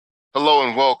Hello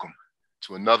and welcome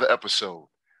to another episode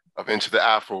of Into the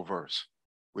Afroverse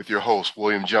with your host,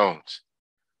 William Jones,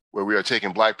 where we are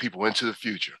taking Black people into the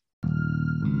future.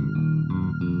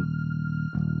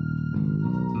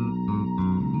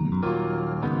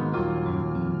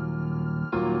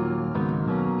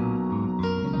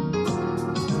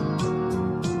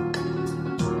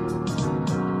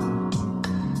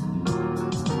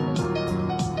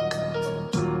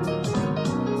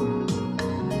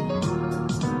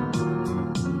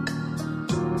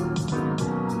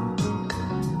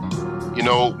 You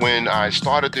know, when I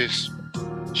started this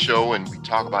show and we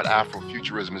talk about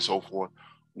Afrofuturism and so forth,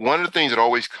 one of the things that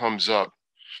always comes up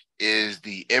is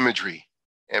the imagery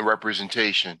and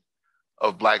representation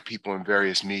of Black people in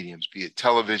various mediums, be it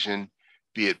television,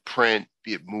 be it print,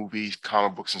 be it movies,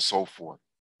 comic books, and so forth.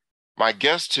 My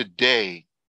guest today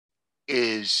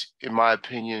is, in my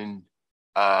opinion,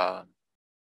 I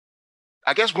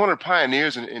guess one of the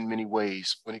pioneers in many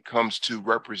ways when it comes to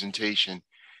representation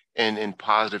and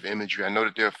positive imagery. I know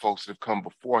that there are folks that have come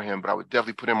before him, but I would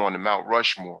definitely put him on the Mount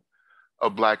Rushmore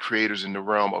of Black creators in the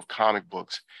realm of comic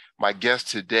books. My guest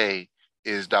today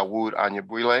is Dawud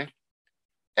Anyabwile.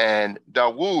 And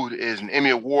Dawud is an Emmy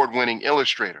Award-winning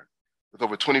illustrator with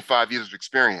over 25 years of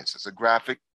experience as a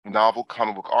graphic novel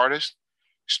comic book artist,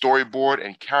 storyboard,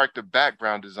 and character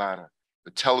background designer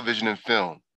for television and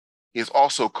film. He is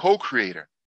also co-creator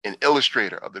and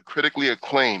illustrator of the critically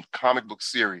acclaimed comic book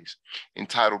series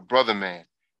entitled Brother Man,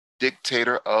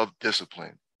 Dictator of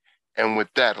Discipline. And with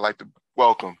that, I'd like to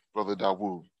welcome Brother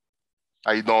Dawud.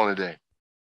 How you doing today?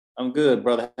 I'm good,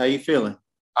 brother. How you feeling?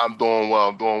 I'm doing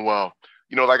well.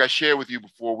 You know, like I shared with you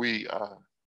before we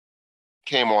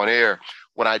came on air,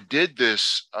 when I did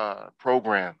this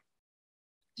program,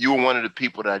 you were one of the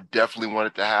people that I definitely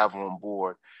wanted to have on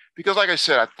board. Because like I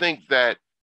said, I think that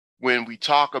when we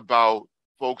talk about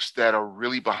folks that are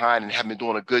really behind and have been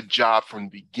doing a good job from the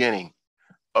beginning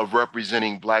of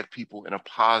representing Black people in a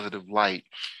positive light,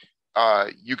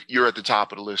 you're at the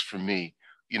top of the list for me.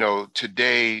 You know,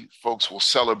 today folks will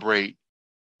celebrate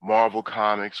Marvel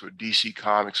Comics or DC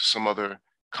Comics or some other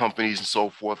companies and so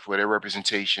forth for their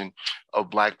representation of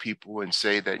Black people and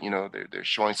say that, you know, they're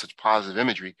showing such positive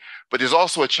imagery. But there's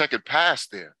also a checkered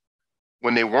past there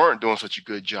when they weren't doing such a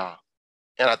good job.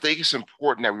 And I think it's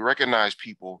important that we recognize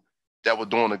people that were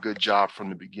doing a good job from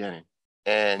the beginning.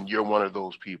 And you're one of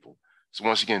those people. So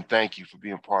once again, thank you for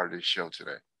being part of this show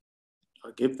today. I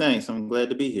give thanks. I'm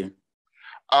glad to be here.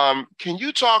 Can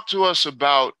you talk to us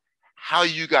about how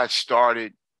you got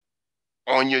started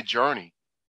on your journey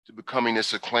to becoming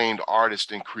this acclaimed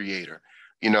artist and creator?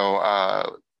 You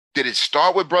know, did it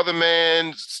start with Brother Man?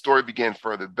 The story began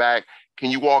further back. Can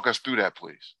you walk us through that,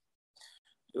 please?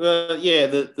 Well, yeah,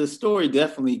 the story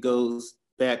definitely goes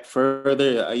back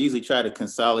further. I usually try to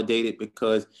consolidate it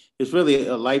because it's really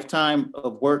a lifetime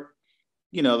of work.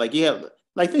 You know, like you have,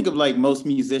 like think of like most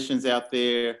musicians out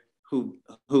there who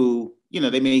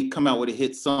they may come out with a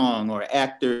hit song, or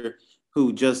actor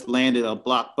who just landed a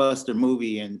blockbuster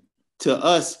movie, and to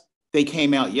us they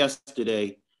came out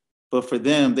yesterday, but for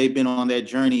them they've been on that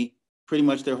journey pretty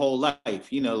much their whole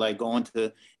life. You know, like going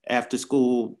to after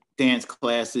school dance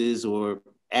classes or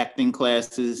acting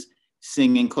classes,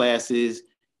 singing classes,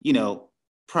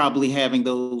 probably having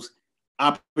those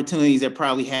opportunities that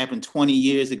probably happened 20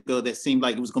 years ago that seemed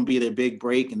like it was going to be their big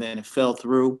break, and then it fell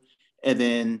through. And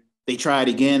then they tried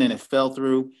again and it fell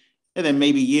through. And then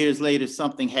maybe years later,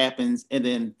 something happens, and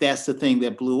then that's the thing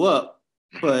that blew up.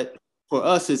 But for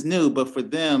us, it's new. But for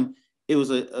them, it was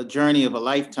a journey of a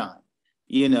lifetime,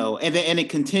 and it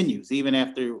continues even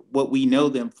after what we know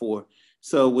them for.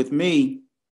 So with me,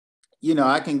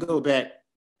 I can go back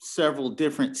several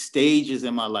different stages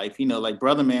in my life. Like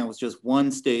Brother Man was just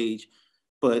one stage,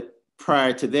 but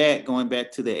prior to that, going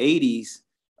back to the 80s,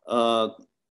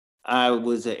 I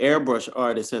was an airbrush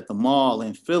artist at the mall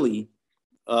in Philly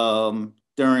during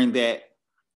that,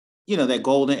 that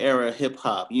golden era of hip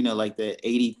hop, like the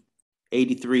 80,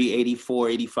 83, 84,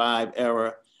 85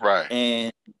 era. Right.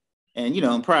 And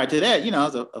prior to that, I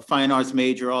was a fine arts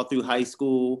major all through high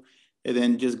school. And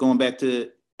then just going back to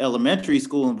elementary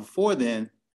school and before then,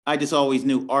 I just always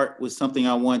knew art was something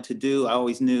I wanted to do. I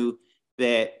always knew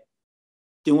that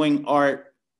doing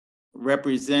art,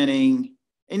 representing,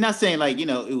 and not saying like,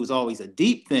 it was always a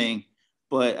deep thing,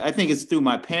 but I think it's through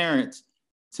my parents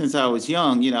since I was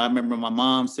young. I remember my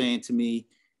mom saying to me,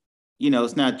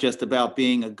 it's not just about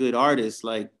being a good artist.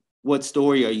 Like, what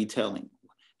story are you telling?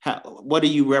 What are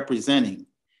you representing?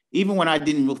 Even when I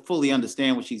didn't fully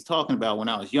understand what she's talking about when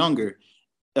I was younger,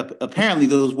 apparently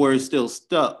those words still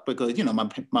stuck because,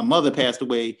 my mother passed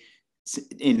away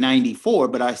in 94,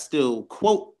 but I still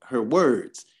quote her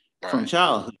words. from Right.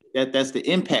 childhood. That's the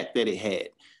impact that it had.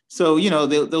 So,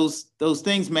 those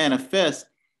things manifest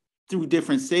through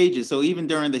different stages. So even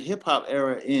during the hip hop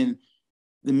era in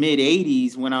the mid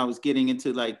 80s, when I was getting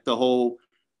into like the whole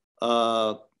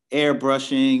uh,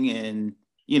 airbrushing and,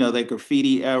 the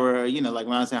graffiti era, like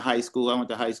when I was in high school, I went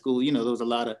to high school, there was a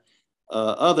lot of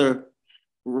other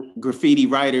graffiti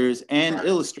writers and Right.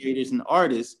 illustrators and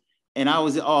artists. And I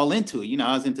was all into it.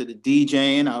 I was into the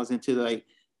DJing, I was into like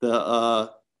the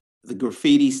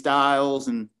graffiti styles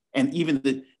and even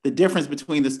the difference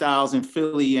between the styles in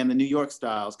Philly and the New York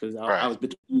styles, because I Right. was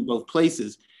between both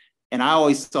places. And I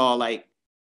always saw like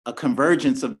a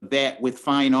convergence of that with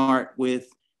fine art,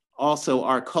 with also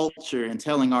our culture and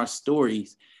telling our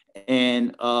stories.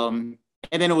 And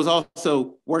then it was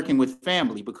also working with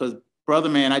family, because Brother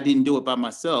Man, I didn't do it by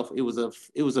myself. It was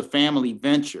a family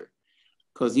venture,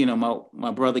 because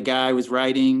my brother Guy was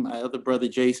writing, my other brother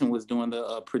Jason was doing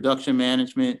the production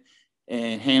management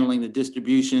and handling the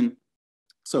distribution,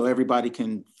 so everybody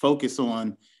can focus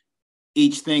on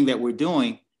each thing that we're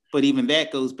doing. But even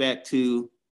that goes back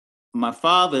to my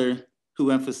father,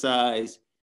 who emphasized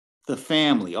the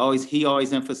family. He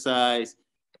always emphasized.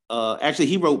 Actually,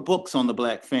 he wrote books on the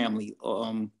Black family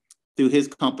through his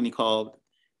company called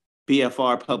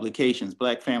BFR Publications,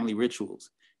 Black Family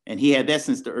Rituals. And he had that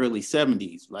since the early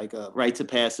 70s, like a rite of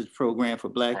passage program for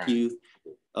Black Right. youth,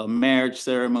 a marriage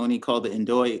ceremony called the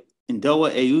Ndoa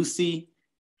Eusi,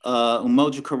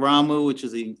 Umoja Karamu, which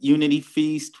is a unity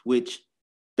feast, which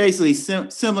basically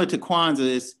similar to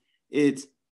Kwanzaa.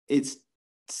 It's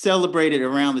celebrated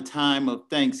around the time of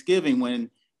Thanksgiving, when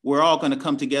we're all going to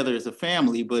come together as a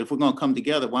family. But if we're going to come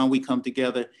together, why don't we come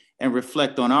together and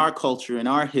reflect on our culture and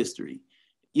our history?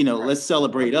 Right. Let's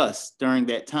celebrate us during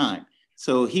that time.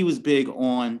 So he was big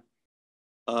on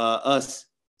us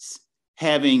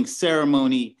having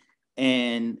ceremony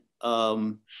and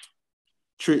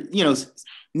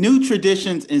new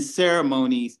traditions and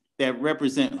ceremonies that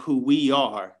represent who we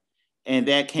are. And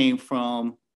that came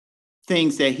from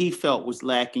things that he felt was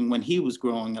lacking when he was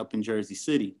growing up in Jersey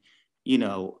City.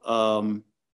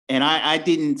 And I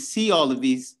didn't see all of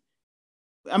these.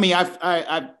 I mean,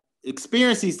 I've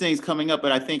experienced these things coming up,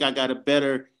 but I think I got a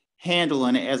better handle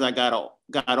on it as I got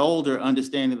older,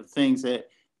 understanding the things that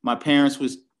my parents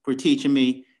were teaching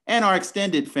me, and our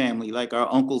extended family, like our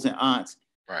uncles and aunts.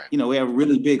 Right. We have a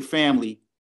really big family,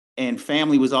 and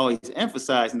family was always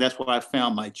emphasized, and that's why I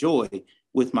found my joy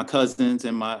with my cousins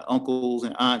and my uncles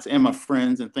and aunts and my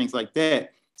friends and things like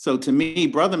that. So to me,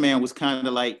 Brother Man was kind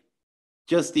of like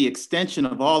just the extension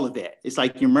of all of that. It's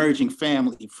like you're merging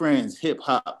family, friends, hip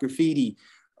hop, graffiti,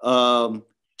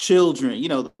 children,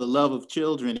 the love of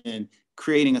children, and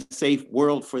creating a safe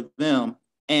world for them,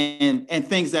 and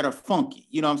things that are funky.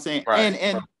 You know what I'm saying?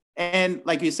 Right. And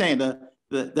like you're saying,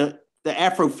 the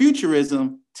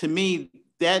Afrofuturism, to me,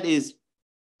 that is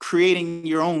creating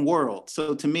your own world.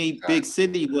 So to me, Big Exactly.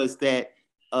 City was that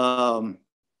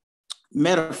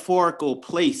metaphorical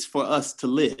place for us to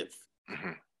live.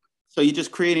 Hmm. So you're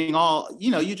just creating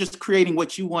you're just creating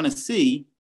what you want to see,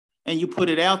 and you put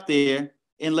it out there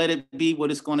and let it be what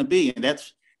it's going to be. And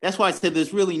that's why I said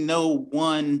there's really no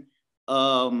one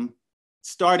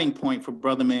starting point for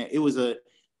Brother Man. It was a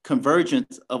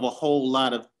convergence of a whole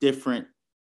lot of different,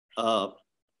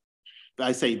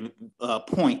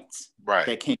 points Right.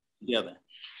 that came together.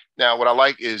 Now, what I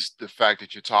like is the fact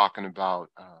that you're talking about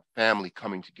family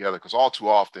coming together, because all too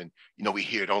often, we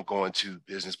hear don't go into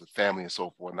business with family and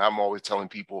so forth. And I'm always telling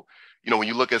people, when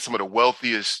you look at some of the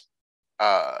wealthiest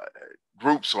uh,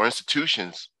 groups or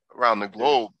institutions around the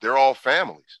globe, they're all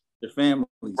families. The families,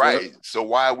 yep. Right. So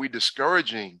why are we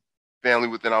discouraging family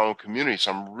within our own community?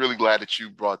 So I'm really glad that you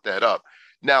brought that up.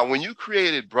 Now, when you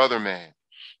created Brother Man,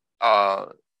 uh,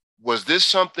 was this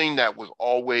something that was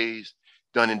always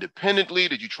done independently?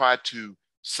 Did you try to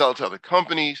sell to other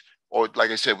companies? Or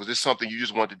like I said, was this something you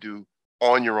just wanted to do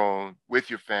on your own with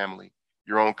your family,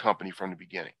 your own company from the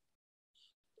beginning?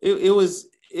 It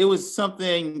was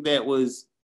something that was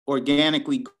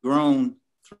organically grown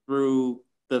through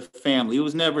the family. It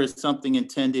was never something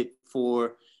intended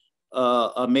for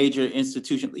a major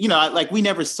institution. Like we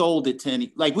never sold it to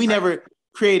any. Like we Right. never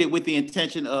created with the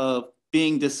intention of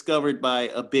being discovered by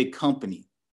a big company.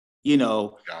 You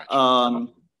know, Gotcha.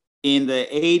 um, in the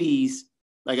 '80s,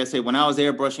 like I said, when I was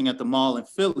airbrushing at the mall in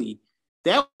Philly,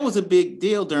 that was a big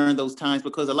deal during those times,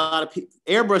 because a lot of people,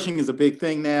 airbrushing is a big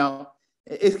thing now.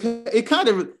 It kind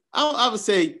of, I would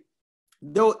say,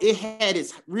 though it had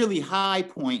its really high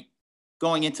point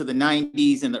going into the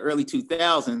 '90s and the early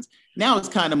 2000s. Now it's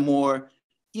kind of more,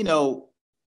 you know,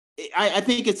 I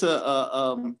think it's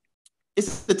a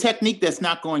technique that's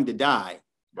not going to die.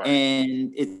 Right.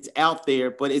 and it's out there,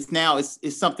 but it's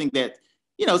something that,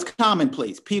 it's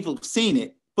commonplace. People have seen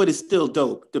it, but it's still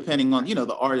dope depending on,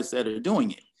 the artists that are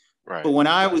doing it. But Right. when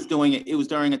I was doing it, it was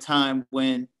during a time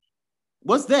when,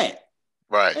 what's that?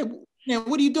 Right. Hey, man,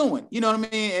 what are you doing? You know what I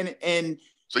mean? And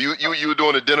So you were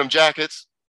doing the denim jackets?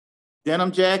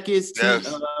 denim jackets, Yes.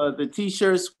 the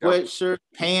t-shirts, Yep. sweatshirt,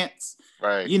 pants,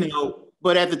 Right.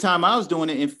 But at the time I was doing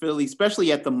it in Philly,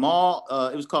 especially at the mall,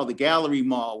 it was called the Gallery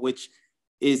Mall, which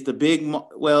is the big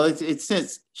mall. Well, it's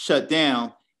since shut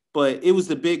down, but it was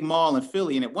the big mall in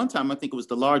Philly. And at one time, I think it was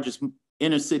the largest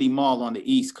inner city mall on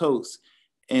the East Coast.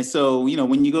 And so,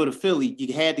 when you go to Philly,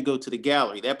 you had to go to the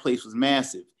Gallery. That place was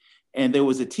massive. And there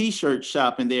was a t-shirt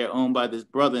shop in there owned by this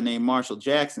brother named Marshall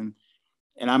Jackson.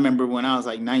 And I remember when I was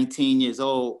like 19 years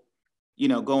old,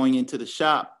 going into the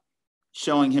shop,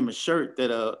 showing him a shirt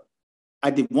that I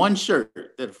did one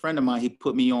shirt that a friend of mine, he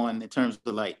put me on in terms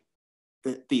of like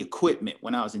the equipment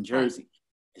when I was in Jersey.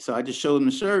 So I just showed him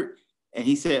the shirt and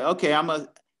he said, okay, I'm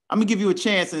gonna give you a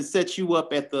chance and set you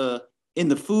up in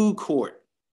the food court.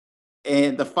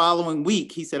 And the following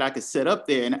week, he said I could set up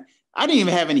there. And I didn't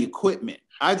even have any equipment.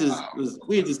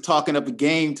 We were just talking up a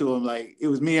game to him. Like it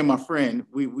was me and my friend.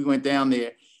 We went down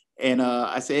there and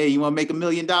I said, hey, you want to make $1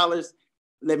 million?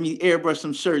 Let me airbrush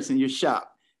some shirts in your shop.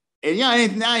 And I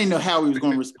didn't know how he was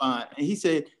going to respond. And he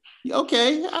said,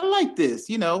 okay, I like this,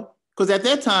 because at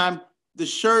that time, the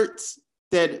shirts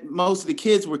that most of the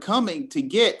kids were coming to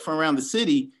get from around the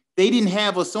city, they didn't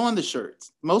have us on the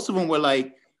shirts. Most of them were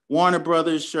like Warner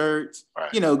Brothers shirts,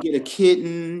 Right. Get a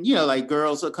kitten, like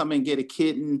girls will come and get a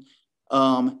kitten,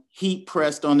 heat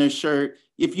pressed on their shirt.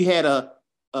 If you had a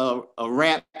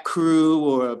rap crew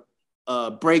or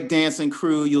a breakdancing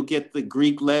crew, you'll get the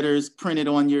Greek letters printed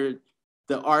on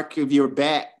the arc of your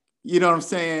back. You know what I'm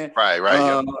saying? Right.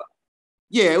 Right.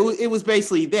 Yeah, it was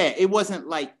basically that. It wasn't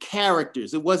like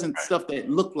characters. It wasn't stuff that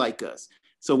looked like us.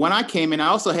 So when I came in, I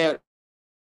also had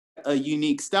a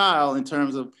unique style in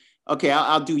terms of, okay,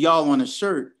 I'll do y'all on a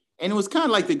shirt. And it was kind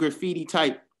of like the graffiti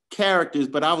type characters,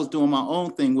 but I was doing my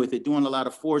own thing with it, doing a lot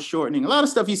of foreshortening. A lot of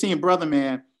stuff you see in Brother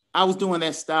Man, I was doing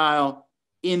that style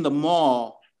in the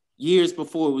mall years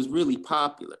before it was really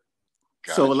popular.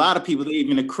 Gotcha. So a lot of people, they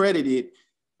even accredited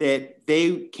that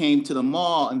they came to the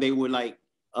mall and they were like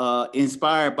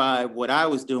inspired by what I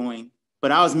was doing.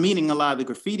 But I was meeting a lot of the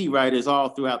graffiti writers all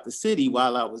throughout the city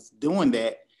while I was doing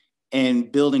that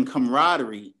and building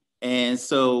camaraderie. And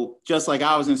so just like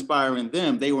I was inspiring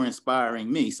them, they were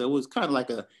inspiring me. So it was kind of like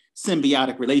a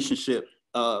symbiotic relationship,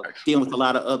 dealing with a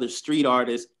lot of other street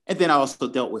artists. And then I also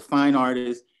dealt with fine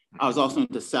artists. I was also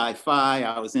into sci-fi.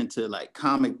 I was into like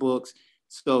comic books.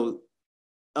 So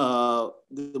the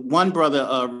one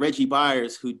brother, Reggie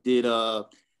Byers, who did a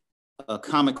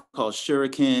comic called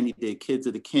Shuriken. He did Kids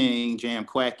of the King, Jam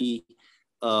Quacky.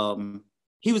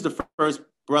 He was the first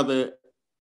brother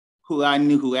who I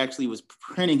knew who actually was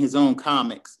printing his own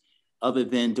comics, other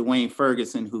than Dwayne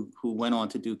Ferguson, who went on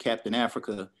to do Captain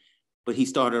Africa. But he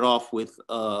started off with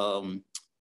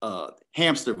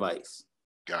Hamster Vice.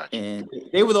 Gotcha. And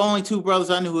they were the only two brothers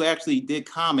I knew who actually did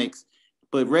comics.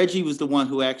 But Reggie was the one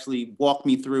who actually walked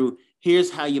me through,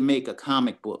 here's how you make a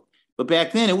comic book. But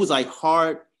back then it was like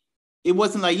hard. It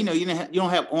wasn't like, you don't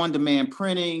have on-demand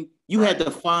printing. You had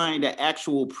to find an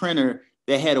actual printer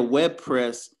that had a web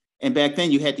press. And back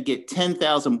then you had to get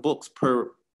 10,000 books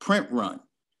per print run,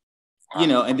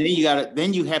 and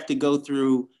then you have to go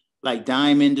through like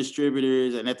Diamond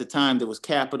distributors. And at the time there was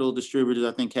Capital distributors.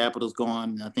 I think Capital's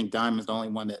gone. I think Diamond's the only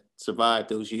one that survived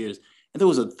those years. And there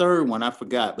was a third one, I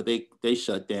forgot, but they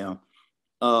shut down.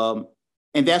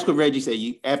 And that's what Reggie said.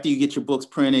 After you get your books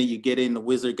printed, you get in the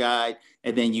Wizard Guide,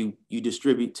 and then you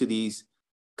distribute to these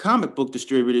comic book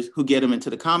distributors who get them into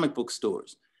the comic book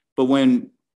stores. But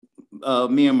when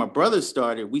me and my brothers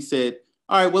started, we said,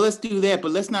 all right, well, let's do that,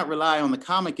 but let's not rely on the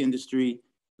comic industry.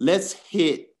 Let's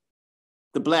hit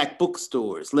the Black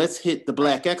bookstores. Let's hit the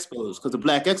Black Expos, because the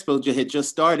Black Expo had just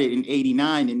started in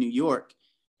 '89 in New York.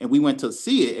 And we went to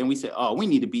see it and we said, oh, we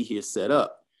need to be here set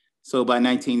up. So by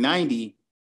 1990,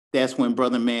 that's when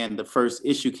Brother Man, the first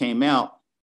issue, came out,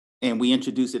 and we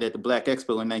introduced it at the Black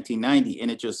Expo in 1990.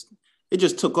 And it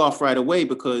just took off right away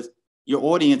because your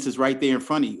audience is right there in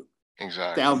front of you.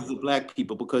 Exactly. Thousands of Black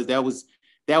people, because that was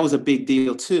a big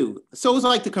deal too. So it was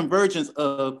like the convergence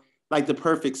of like the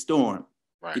perfect storm.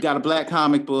 Right. You got a Black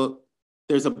comic book,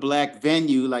 there's a Black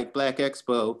venue like Black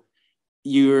Expo.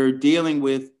 You're dealing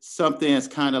with something that's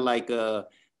kind of like the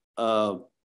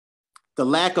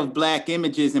lack of Black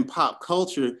images in pop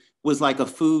culture was like a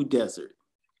food desert.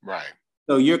 Right.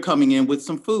 So you're coming in with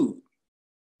some food.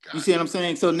 You see what I'm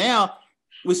saying? So now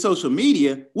with social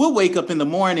media, we'll wake up in the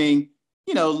morning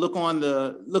look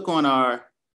on our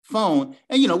phone,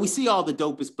 and we see all the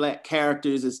dopest Black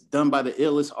characters. It's done by the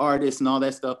illest artists and all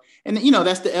that stuff. And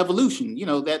that's the evolution.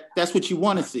 That's what you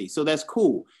want to see. So that's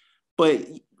cool. But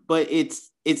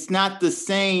it's not the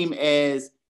same as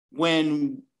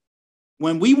when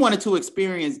we wanted to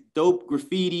experience dope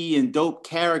graffiti and dope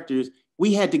characters,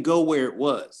 we had to go where it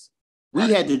was.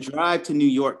 We had to drive to New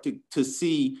York to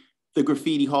see the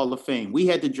Graffiti Hall of Fame. We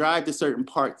had to drive to certain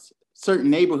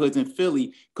neighborhoods in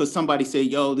Philly because somebody said,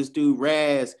 yo, this dude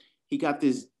Raz, he got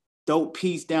this dope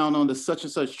piece down on the such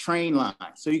and such train line.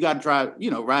 So you got to drive,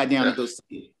 ride down and go see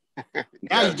it.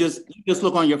 Now you just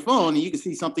look on your phone and you can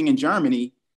see something in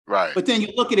Germany. Right. But then you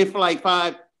look at it for like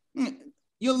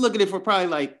you'll look at it for probably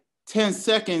like 10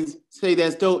 seconds, say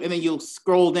that's dope, and then you'll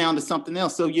scroll down to something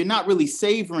else. So you're not really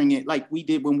savoring it like we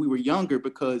did when we were younger,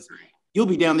 because you'll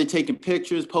be down there taking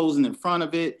pictures, posing in front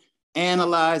of it,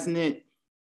 analyzing it,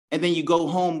 and then you go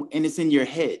home and it's in your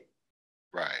head.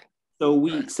 Right.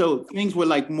 So things were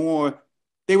like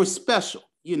they were special,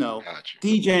 Gotcha.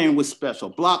 DJing was special,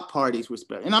 block parties were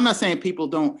special. And I'm not saying people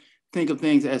don't think of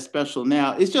things as special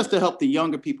now. It's just to help the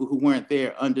younger people who weren't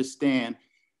there understand,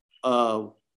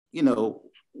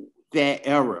 that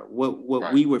era,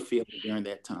 what we were feeling during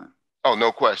that time. Oh,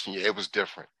 no question. Yeah, it was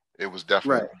different. It was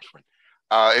definitely different.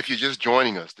 If you're just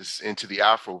joining us, this is Into the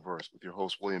Afroverse with your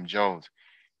host, William Jones,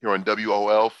 here on WOL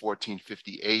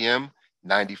 1450 AM,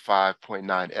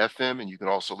 95.9 FM. And you can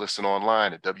also listen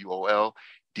online at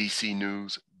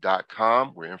WOLDCnews.com,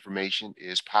 where information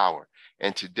is power.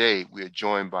 And today we are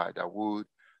joined by Dawud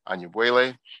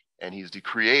Anyabwile, and he's the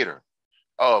creator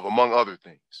of, among other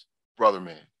things, Brother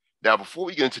Man. Now, before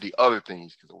we get into the other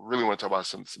things, because I really want to talk about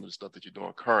some of the stuff that you're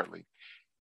doing currently,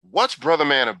 what's Brother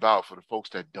Man about for the folks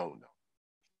that don't know?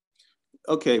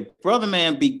 Okay, Brother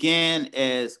Man began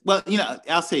as, well,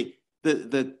 I'll say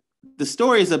the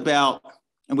story is about,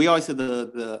 and we always say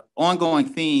the ongoing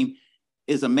theme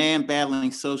is a man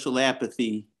battling social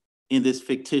apathy in this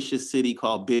fictitious city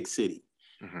called Big City.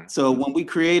 Mm-hmm. So when we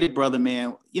created Brother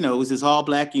Man, it was this all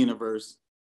Black universe.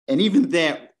 And even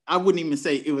that, I wouldn't even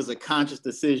say it was a conscious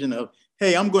decision of,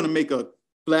 hey, I'm going to make a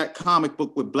Black comic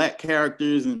book with Black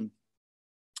characters and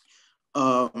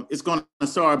it's going to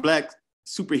star a Black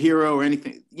superhero or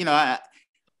anything. I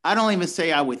don't even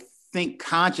say I would think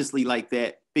consciously like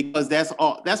that, because that's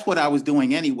what I was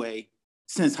doing anyway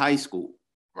since high school.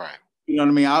 Right. You know what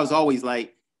I mean? I was always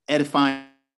like edifying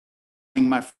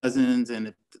my cousins,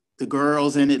 and the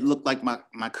girls in it looked like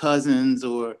my cousins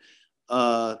or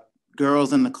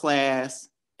girls in the class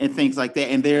and things like that.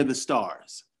 And they're the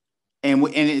stars. And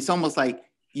it's almost like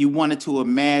you wanted to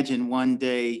imagine one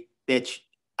day that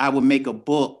I would make a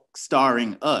book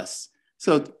starring us.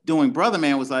 So doing Brother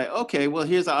Man was like, okay, well,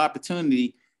 here's an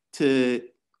opportunity to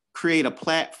create a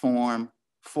platform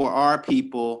for our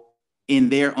people in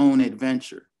their own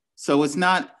adventure. So it's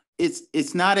not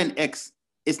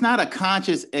a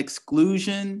conscious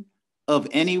exclusion of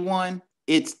anyone.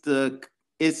 It's the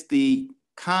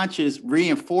conscious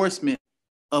reinforcement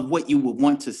of what you would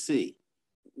want to see,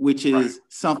 which is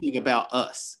something about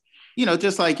us.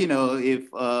 Just like, if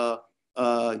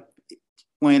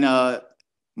when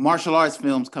martial arts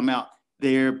films come out,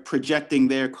 they're projecting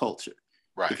their culture.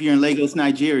 Right. If you're in Lagos,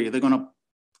 Nigeria, they're gonna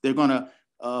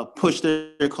push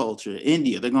their culture.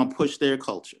 India, they're gonna push their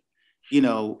culture.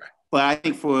 But I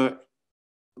think for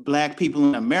Black people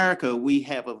in America,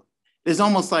 there's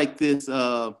almost like this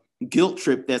guilt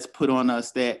trip that's put on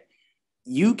us that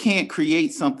you can't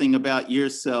create something about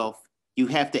yourself. You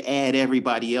have to add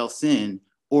everybody else in,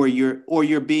 or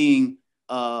you're being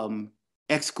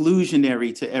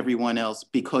exclusionary to everyone else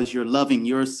because you're loving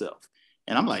yourself.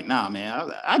 And I'm like, nah,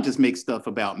 man, I just make stuff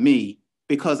about me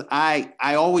because I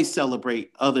always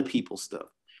celebrate other people's stuff.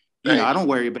 I don't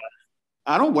worry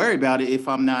about it if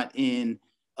I'm not in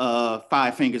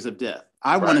Five Fingers of Death.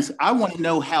 I want to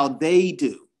know how they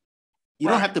do. You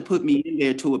don't have to put me in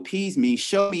there to appease me.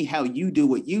 Show me how you do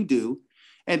what you do.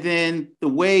 And then the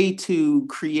way to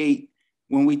create,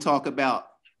 when we talk about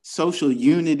social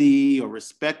unity or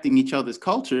respecting each other's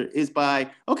culture, is by,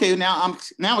 okay, now I'm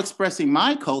now expressing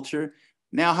my culture.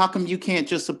 Now, how come you can't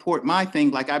just support my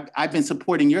thing? Like I've been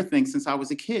supporting your thing since I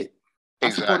was a kid. I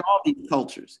support all these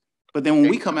cultures. But then when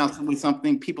we come out with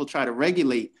something, people try to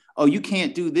regulate. Oh, you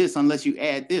can't do this unless you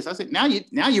add this. I said, now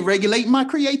you're regulating my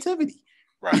creativity.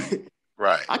 Right.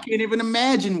 Right. I can't even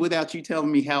imagine without you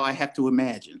telling me how I have to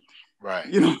imagine. Right.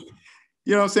 You know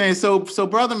what I'm saying? So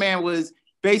Brother Man was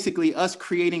basically us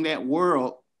creating that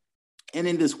world. And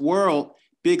in this world,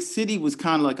 Big City was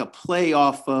kind of like a play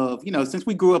off of, since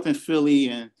we grew up in Philly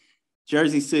and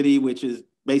Jersey City, which is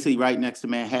basically right next to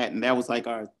Manhattan, that was like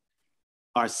our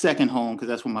our second home, because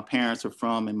that's where my parents are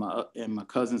from, and my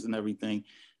cousins and everything.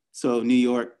 So New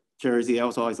York, Jersey, that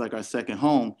was always like our second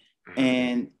home. Mm-hmm.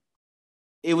 And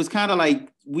it was kind of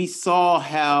like we saw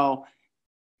how,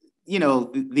 you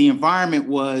know, the environment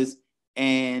was,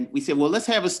 and we said, well, let's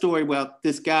have a story about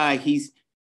this guy. He's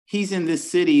in this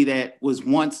city that was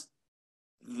once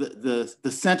the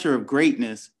center of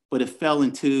greatness, but it fell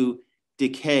into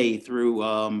decay through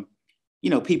you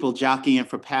know, people jockeying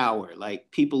for power, like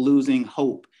people losing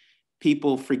hope,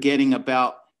 people forgetting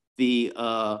about the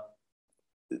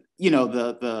you know,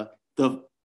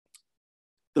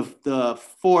 the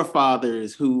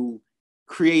forefathers who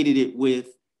created it with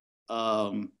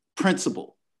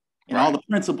principle, and all the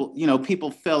principle, you know, people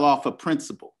fell off of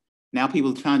principle. Now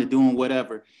people are trying to doing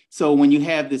whatever. So when you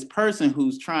have this person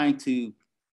who's trying to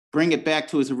bring it back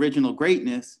to its original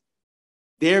greatness,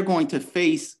 they're going to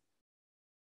face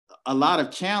a lot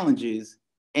of challenges,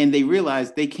 and they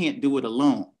realize they can't do it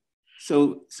alone.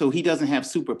 So he doesn't have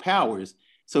superpowers.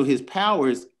 So his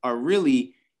powers are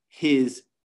really his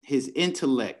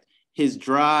intellect, his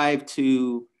drive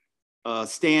to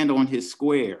stand on his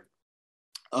square,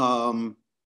 you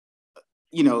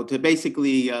know, to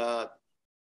basically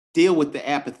deal with the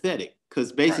apathetic,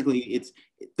 because basically it's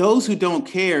those who don't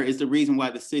care is the reason why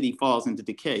the city falls into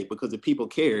decay, because if people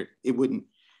cared, it wouldn't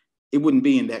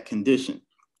be in that condition.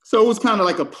 So it was kind of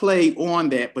like a play on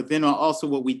that. But then also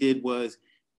what we did was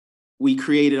we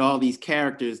created all these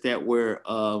characters that were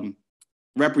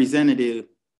representative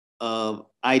of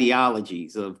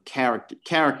ideologies, of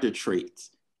character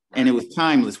traits, and it was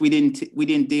timeless. We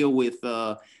didn't deal with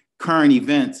current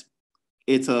events.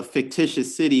 It's a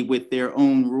fictitious city with their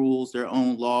own rules, their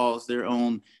own laws, their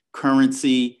own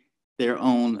currency, their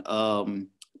own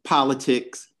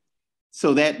politics.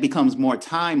 So that becomes more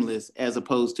timeless, as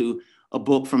opposed to a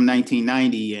book from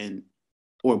 1990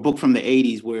 or a book from the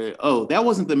 80s where, oh, that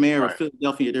wasn't the mayor of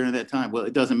Philadelphia during that time. Well,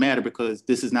 it doesn't matter, because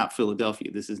this is not Philadelphia.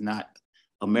 This is not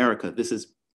America. This is,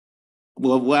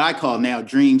 well, what I call now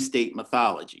dream state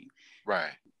mythology.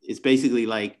 Right. It's basically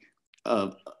like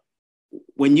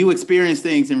when you experience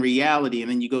things in reality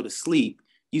and then you go to sleep,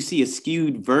 you see a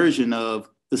skewed version of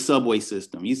the subway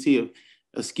system. You see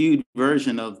a skewed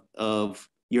version of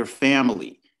your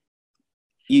family.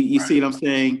 You see what I'm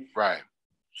saying? Right.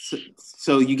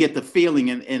 So you get the feeling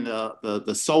and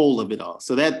the soul of it all.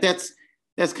 So that's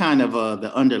kind of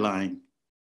the underlying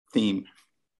theme.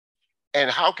 And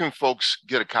how can folks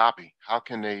get a copy? How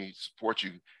can they support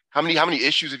you? How many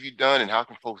issues have you done, and how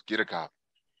can folks get a copy?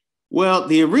 Well,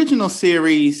 the original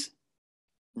series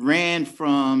ran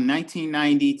from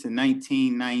 1990 to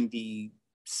 1990.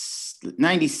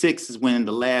 96 is when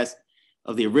the last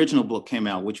of the original book came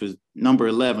out, which was number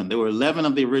 11. There were 11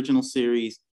 of the original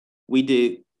series. We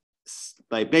did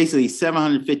like basically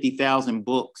 750,000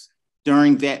 books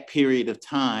during that period of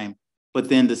time. But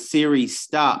then the series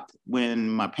stopped when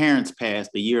my parents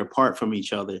passed, a year apart from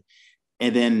each other.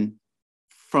 And then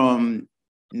from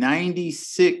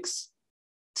 96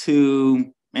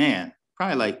 to,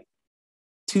 probably like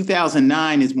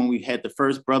 2009 is when we had the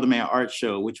first Brother Man art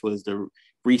show, which was the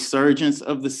resurgence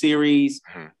of the series,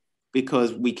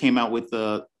 because we came out with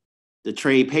the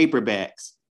trade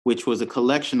paperbacks, which was a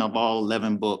collection of all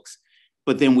 11 books.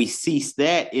 But then we ceased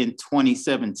that in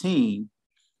 2017.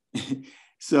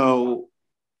 So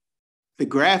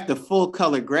the full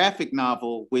color graphic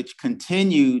novel, which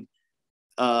continued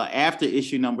after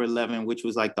issue number 11, which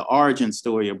was like the origin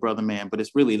story of Brother Man, but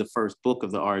it's really the first book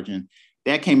of the origin,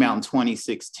 that came out in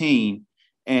 2016.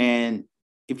 And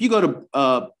if you go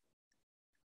to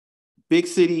Big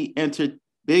City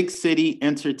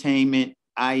Entertainment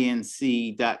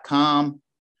inc.com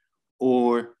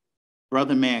or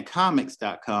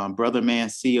brothermancomics.com,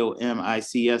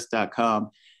 brothermancomics.com,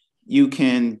 you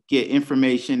can get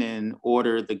information and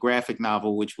order the graphic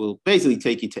novel, which will basically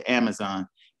take you to Amazon.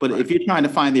 But if you're trying to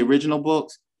find the original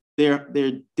books, they're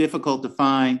difficult to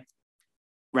find.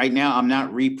 Right now, I'm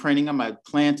not reprinting them. I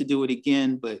plan to do it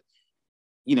again, but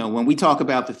you know, when we talk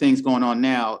about the things going on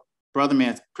now, Brother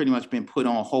Man's pretty much been put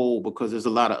on hold because there's a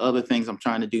lot of other things I'm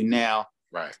trying to do now.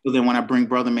 Right. So then when I bring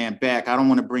Brother Man back, I don't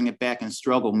want to bring it back in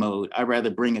struggle mode. I'd rather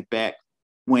bring it back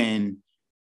when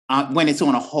it's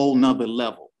on a whole nother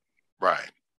level. Right.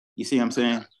 You see what I'm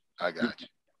saying? I got you.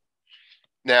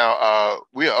 Now,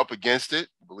 we are up against it.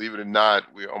 Believe it or not,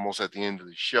 we're almost at the end of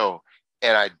the show.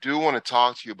 And I do want to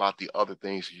talk to you about the other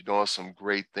things. You're doing some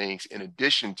great things in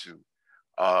addition to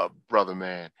Brother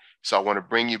Man. So I want to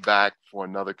bring you back for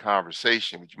another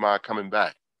conversation. Would you mind coming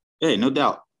back? Hey, no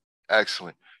doubt.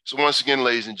 Excellent. So once again,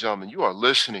 ladies and gentlemen, you are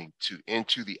listening to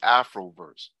Into the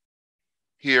Afroverse.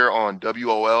 here on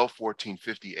WOL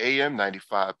 1450 AM,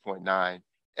 95.9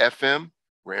 FM,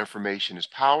 where information is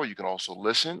power. You can also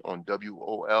listen on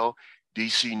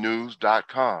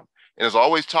WOLDCnews.com. And as I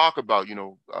always talk about,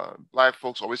 Black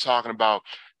folks always talking about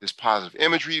this positive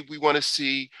imagery we want to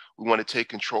see. We want to take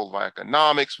control of our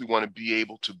economics. We want to be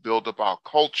able to build up our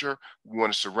culture. We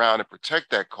want to surround and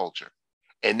protect that culture.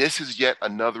 And this is yet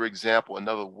another example,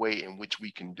 another way in which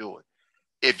we can do it.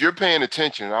 If you're paying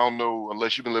attention, I don't know,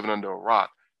 unless you've been living under a rock,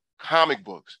 comic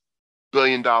books,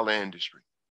 billion-dollar industry.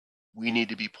 We need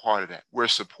to be part of that. We're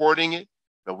supporting it,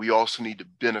 but we also need to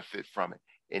benefit from it.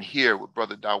 And here with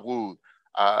Brother Dawud,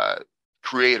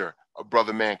 creator of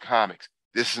Brother Man Comics,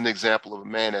 this is an example of a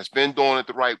man that's been doing it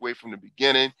the right way from the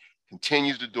beginning,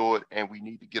 continues to do it, and we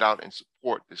need to get out and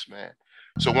support this man.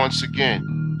 So once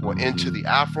again, for Into the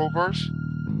Afroverse,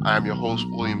 I am your host,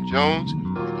 William Jones.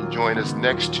 You can join us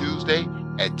next Tuesday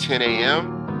at 10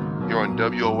 a.m. here on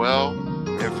WOL.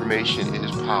 Information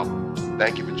is power.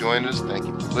 Thank you for joining us. Thank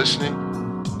you for listening.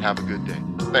 Have a good day.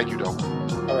 Thank you,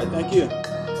 Dawud. All right, thank you.